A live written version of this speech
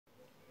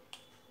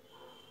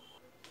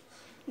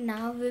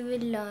Now we will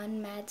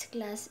learn Maths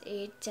Class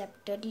 8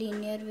 chapter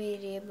linear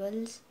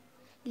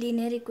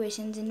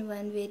equations in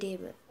one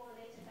variable.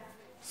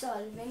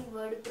 Solving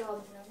word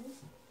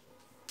problems.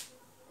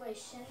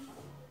 Question.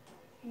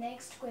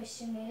 Next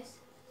question is,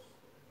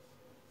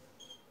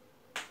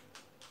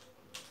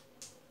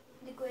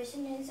 the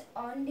question is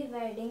on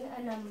dividing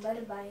a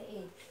number by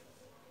 8.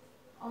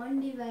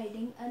 On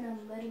dividing a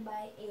number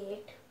by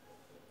 8,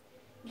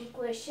 the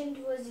quotient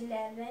was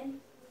 11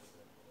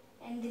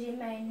 and the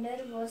remainder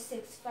was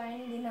 6.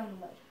 Find the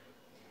number.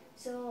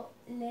 So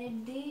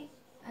let the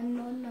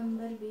unknown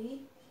number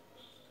be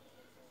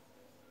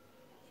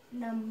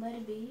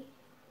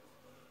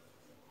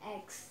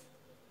x,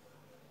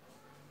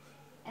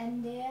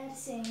 and they are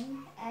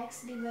saying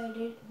x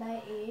divided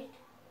by 8,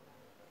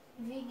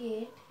 we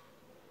get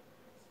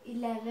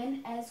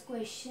 11 as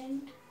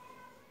quotient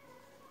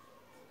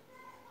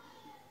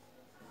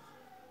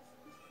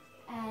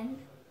and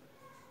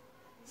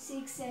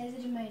 6 as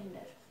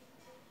remainder.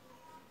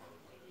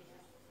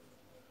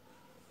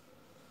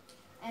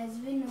 As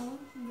we know,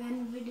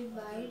 when we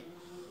divide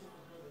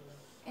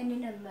any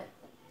number,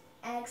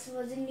 x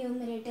was in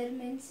numerator,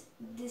 means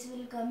this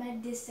will come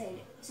at this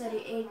side.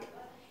 Sorry,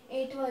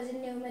 8 was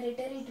in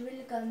numerator, it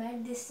will come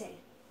at this side.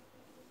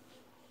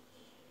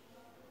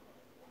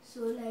 So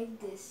like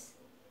this,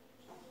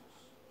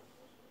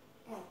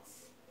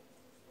 x,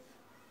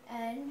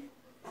 and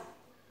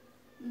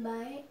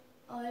by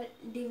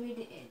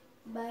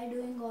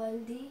doing all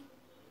the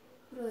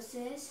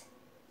process,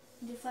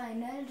 the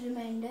final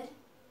remainder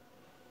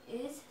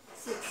is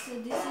 6.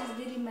 So this is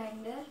the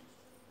remainder,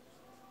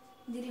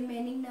 the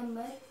remaining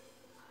number.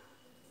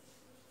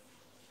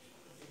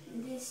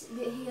 Here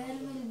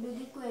will be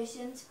the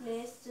quotients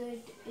placed, so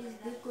it is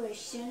the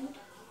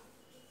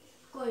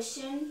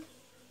quotient.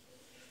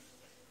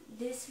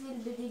 This will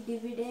be the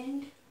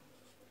dividend,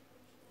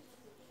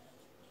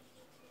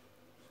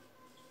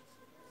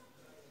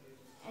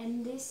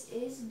 and this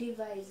is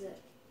divisor.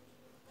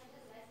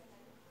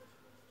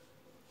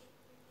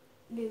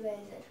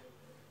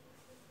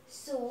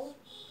 So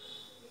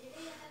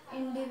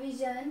in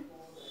division,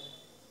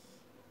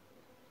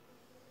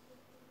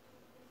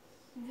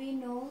 we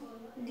know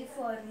the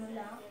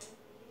formula,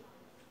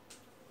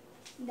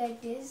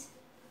 that is,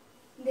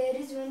 there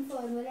is one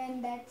formula,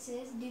 and that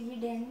says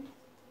dividend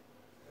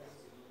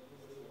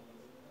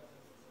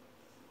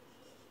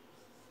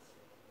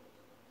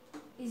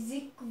is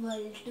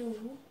equal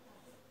to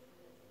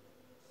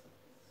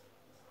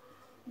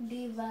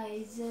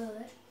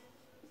divisor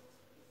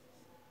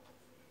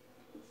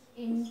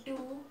into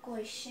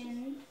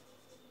quotient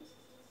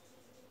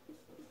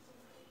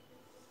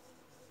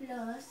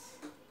plus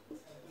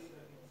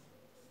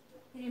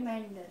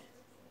remainder.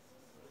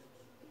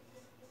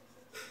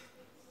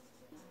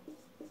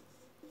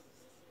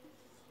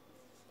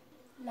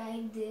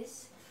 Like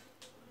this.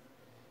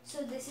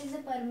 So this is a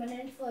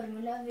permanent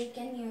formula we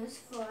can use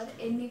for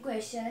any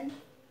question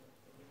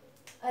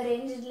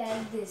arranged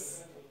like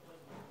this.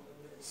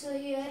 So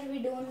here we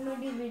don't know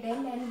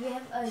dividend, and we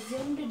have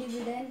assumed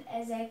dividend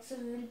as x, so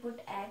we will put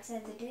x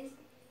as it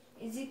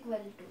is equal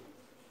to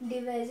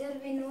divisor.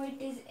 We know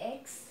it is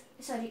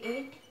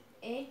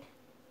 8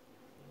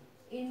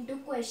 into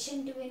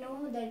quotient, we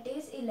know that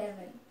is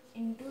 11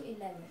 into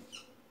 11.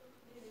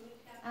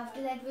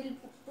 After that we'll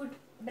put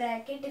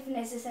bracket if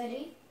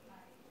necessary.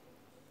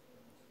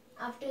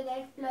 After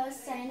that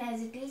plus sign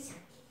as it is,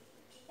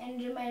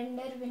 and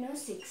remainder we know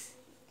 6.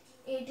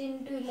 8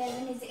 into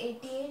 11 is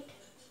 88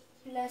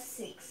 plus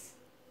 6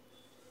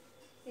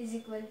 is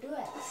equal to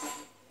x.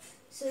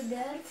 So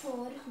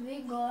therefore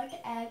we got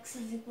x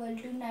is equal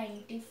to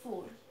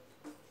 94.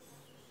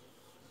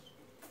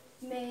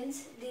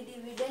 Means the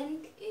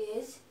dividend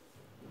is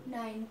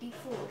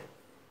 94.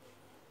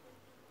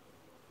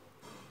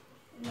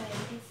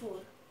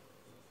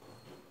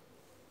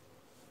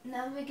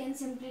 Now we can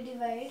simply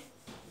divide.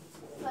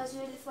 First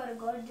we will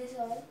forgot this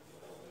all.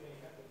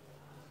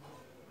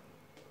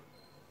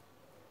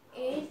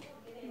 8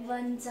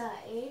 ones are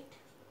 8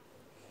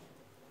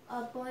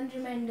 upon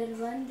remainder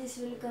 1, this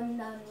will come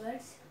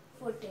downwards,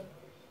 14.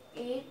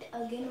 8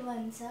 again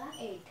ones are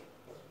 8.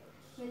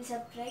 We'll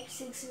subtract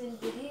 6, will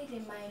be the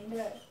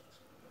remainder.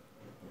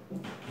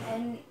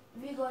 And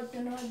we got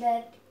to know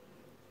that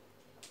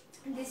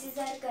this is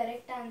our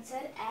correct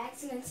answer.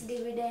 X means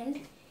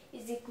dividend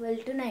is equal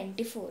to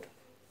 94.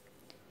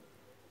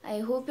 I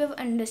hope you have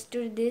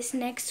understood this.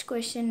 Next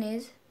question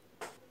is,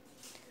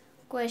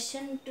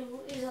 question 2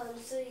 is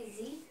also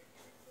easy.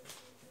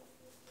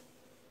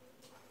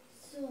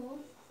 So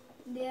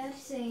they are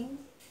saying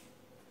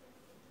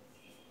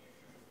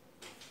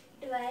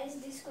twice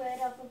the square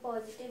of a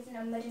positive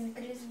number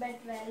increased by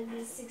 12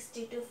 is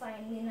 62.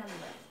 Find the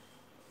number.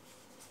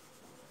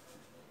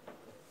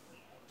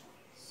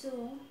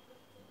 So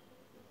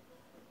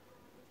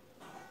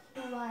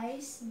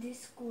twice the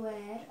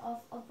square of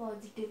a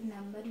positive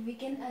number, we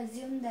can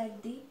assume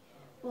that the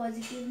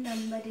positive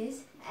number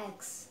is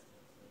x.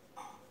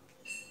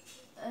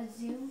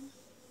 Assume,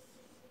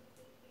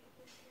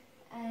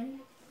 and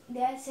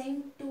they are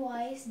saying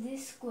twice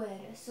this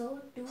square, so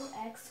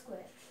 2x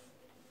square.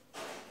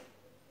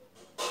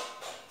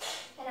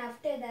 And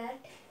after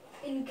that,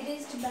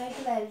 increased by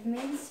 12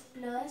 means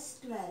plus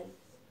 12.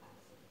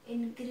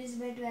 Increased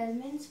by 12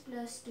 means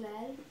plus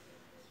 12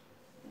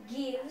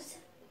 gives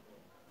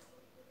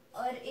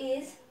or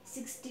is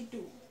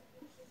 62.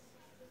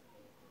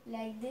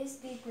 Like this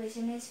the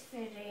equation is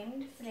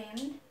framed.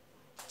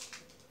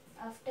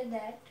 After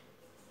that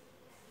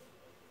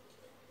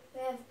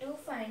we have to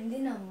find the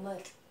number.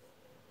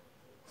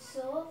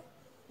 So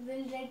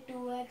we'll write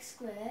 2x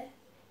square,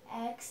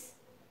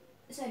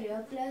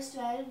 plus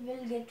 12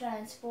 will get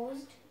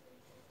transposed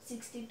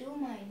 62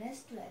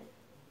 minus 12.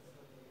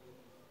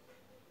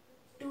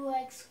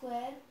 2x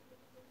square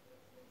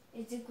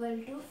is equal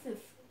to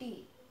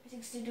 50.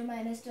 62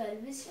 minus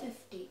 12 is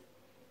 50.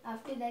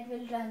 After that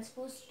we'll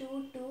transpose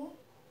 2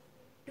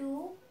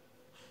 to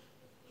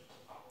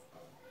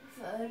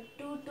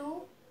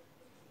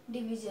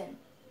division.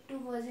 2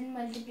 was in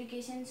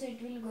multiplication, so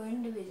it will go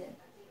in division.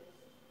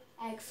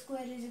 X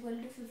square is equal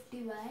to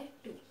 50 by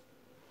 2.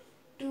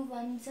 2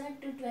 ones are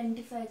 2,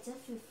 25 are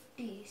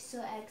 50.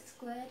 So x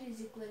square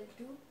is equal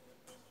to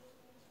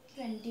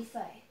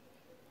 25.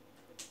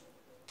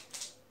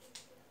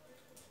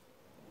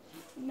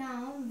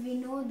 Now we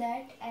know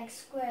that x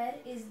square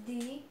is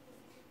the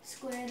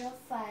square of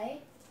 5,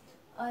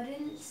 or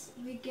else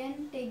we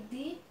can take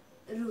the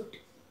root.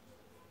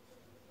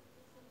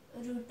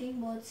 Rooting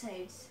both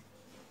sides.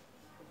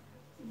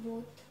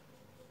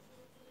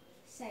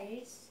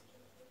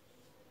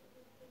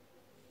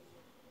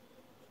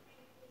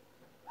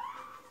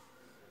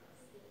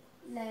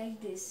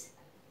 Like this.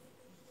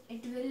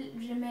 It will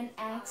remain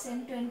x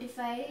and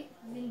 25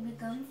 will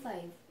become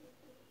 5.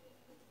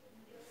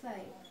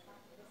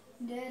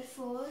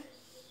 Therefore,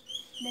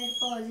 that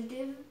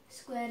positive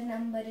square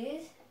number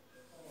is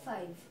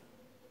 5.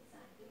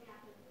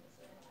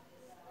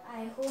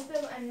 I hope you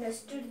have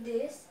understood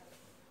this.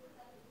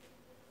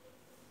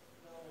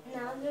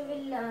 Now we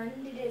will learn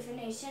the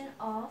definition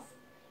of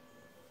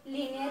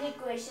linear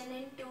equation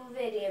in two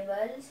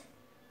variables.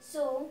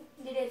 So,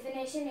 the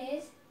definition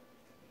is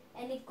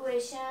an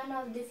equation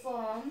of the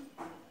form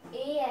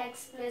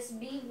ax plus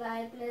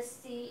by plus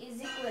c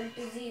is equal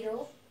to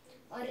 0,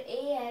 or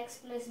ax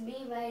plus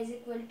by is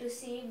equal to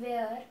c,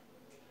 where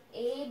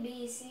a,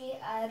 b, c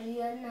are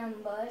real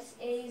numbers,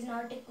 a is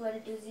not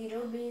equal to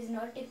 0, b is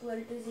not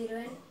equal to 0,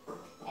 and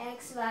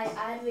x, y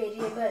are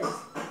variables,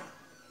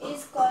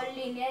 is called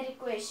linear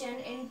equation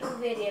in two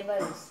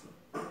variables.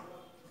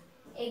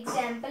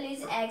 Example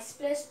is x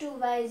plus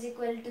 2y is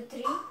equal to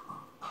 3.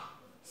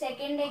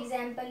 Second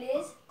example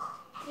is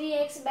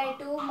 3x by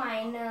 2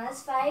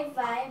 minus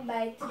 5y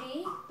by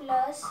 3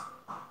 plus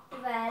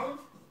 12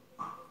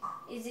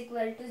 is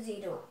equal to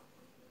 0.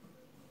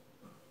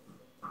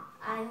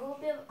 I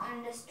hope you have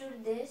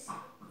understood this.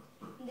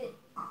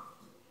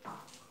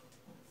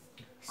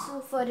 So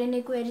for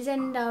any queries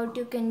and doubt,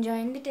 you can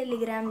join the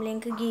Telegram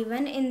link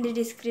given in the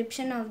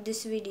description of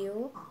this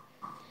video.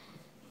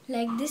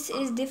 Like this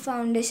is the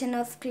foundation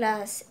of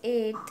class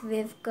 8th. We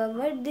have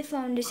covered the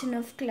foundation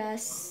of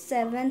class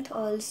 7th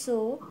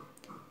also.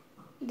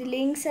 The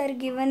links are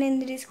given in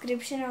the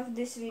description of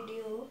this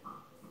video.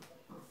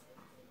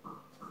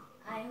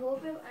 I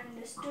hope you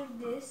understood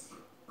this.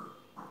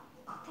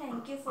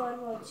 Thank you for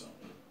watching.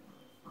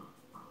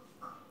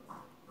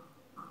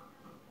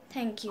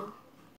 Thank you.